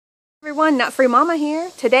Everyone, Nut Free Mama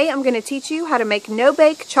here. Today I'm going to teach you how to make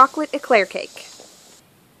no-bake chocolate eclair cake.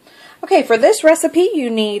 Okay, for this recipe you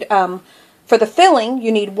need, for the filling,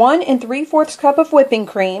 you need 1 3/4 cup of whipping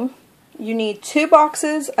cream. You need 2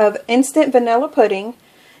 boxes of instant vanilla pudding.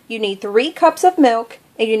 You need 3 cups of milk.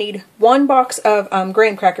 And you need 1 box of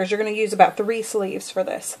graham crackers. You're going to use about 3 sleeves for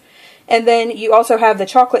this. And then you also have the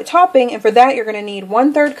chocolate topping, and for that you're going to need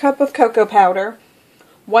 1/3 cup of cocoa powder,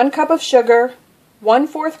 1 cup of sugar,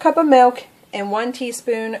 1/4 cup of milk, and 1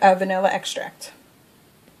 teaspoon of vanilla extract.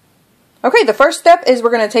 Okay, the first step is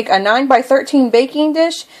we're going to take a 9 by 13 baking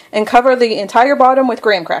dish and cover the entire bottom with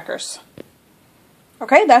graham crackers.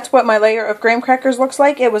 Okay, that's what my layer of graham crackers looks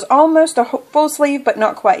like. It was almost a full sleeve, but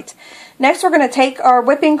not quite. Next, we're going to take our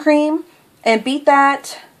whipping cream and beat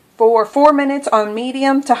that for 4 minutes on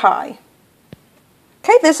medium to high.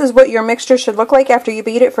 Okay, this is what your mixture should look like after you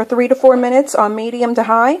beat it for 3 to 4 minutes on medium to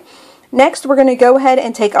high. Next, we're going to go ahead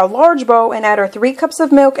and take a large bowl and add our 3 cups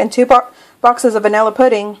of milk and 2 boxes of vanilla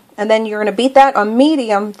pudding, and then you're going to beat that on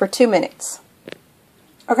medium for 2 minutes.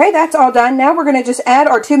 Okay, that's all done. Now we're going to just add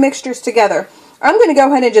our 2 mixtures together. I'm going to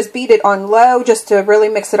go ahead and just beat it on low just to really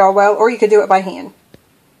mix it all well, or you could do it by hand.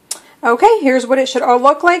 Okay, here's what it should all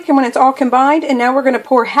look like and when it's all combined, and now we're going to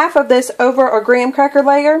pour half of this over our graham cracker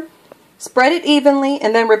layer, spread it evenly,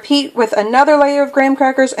 and then repeat with another layer of graham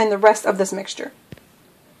crackers and the rest of this mixture.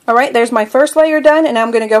 Alright, there's my first layer done, and now I'm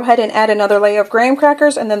going to go ahead and add another layer of graham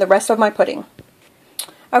crackers and then the rest of my pudding.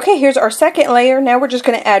 Okay, here's our second layer. Now we're just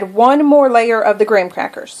going to add 1 more layer of the graham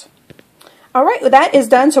crackers. Alright, well, that is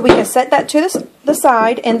done, so we can set that to the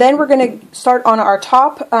side, and then we're going to start on our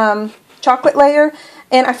top chocolate layer.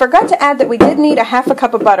 And I forgot to add that we did need a 1/2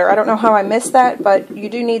 cup of butter. I don't know how I missed that, but you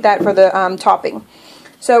do need that for the topping.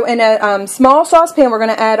 So in a small saucepan, we're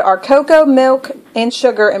going to add our cocoa, milk, and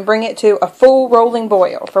sugar and bring it to a full rolling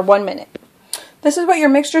boil for 1 minute. This is what your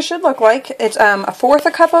mixture should look like. It's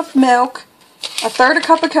 1/4 cup of milk, 1/3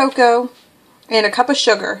 cup of cocoa, and 1 cup of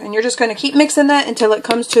sugar. And you're just going to keep mixing that until it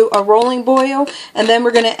comes to a rolling boil. And then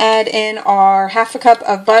we're going to add in our 1/2 cup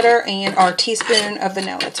of butter and our teaspoon of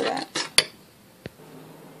vanilla to that.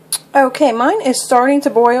 Okay, mine is starting to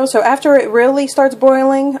boil, so after it really starts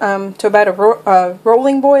boiling to about a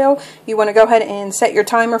rolling boil, you want to go ahead and set your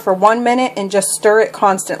timer for 1 minute and just stir it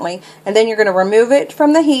constantly. And then you're going to remove it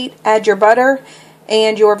from the heat, add your butter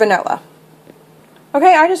and your vanilla.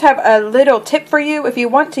 Okay, I just have a little tip for you. If you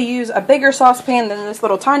want to use a bigger saucepan than this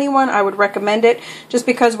little tiny one, I would recommend it, just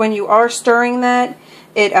because when you are stirring that,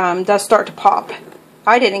 it does start to pop.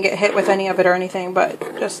 I didn't get hit with any of it or anything, but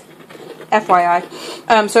just FYI.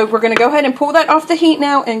 So we're going to go ahead and pull that off the heat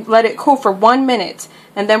now and let it cool for 1 minute.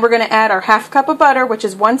 And then we're going to add our 1/2 cup of butter, which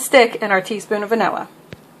is 1 stick, and our teaspoon of vanilla.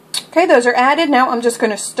 Okay, those are added. Now I'm just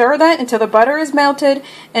going to stir that until the butter is melted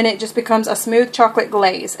and it just becomes a smooth chocolate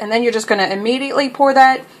glaze. And then you're just going to immediately pour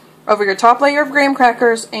that over your top layer of graham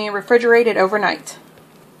crackers and refrigerate it overnight.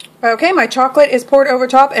 Okay, my chocolate is poured over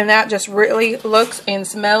top and that just really looks and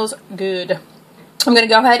smells good. I'm going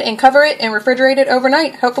to go ahead and cover it and refrigerate it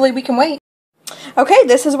overnight. Hopefully we can wait. Okay,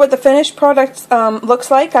 this is what the finished product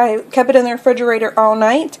looks like. I kept it in the refrigerator all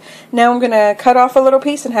night. Now I'm going to cut off a little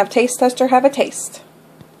piece and have Taste Tester have a taste.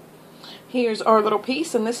 Here's our little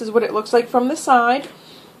piece, and this is what it looks like from the side.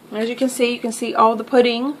 As you can see all the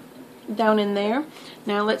pudding down in there.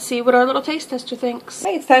 Now let's see what our little Taste Tester thinks.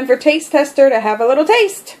 Okay, it's time for Taste Tester to have a little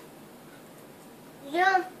taste.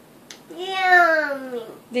 Yum. Yummy.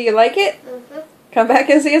 Do you like it? Mm-hmm. Come back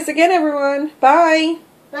and see us again, everyone. Bye.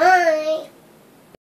 Bye.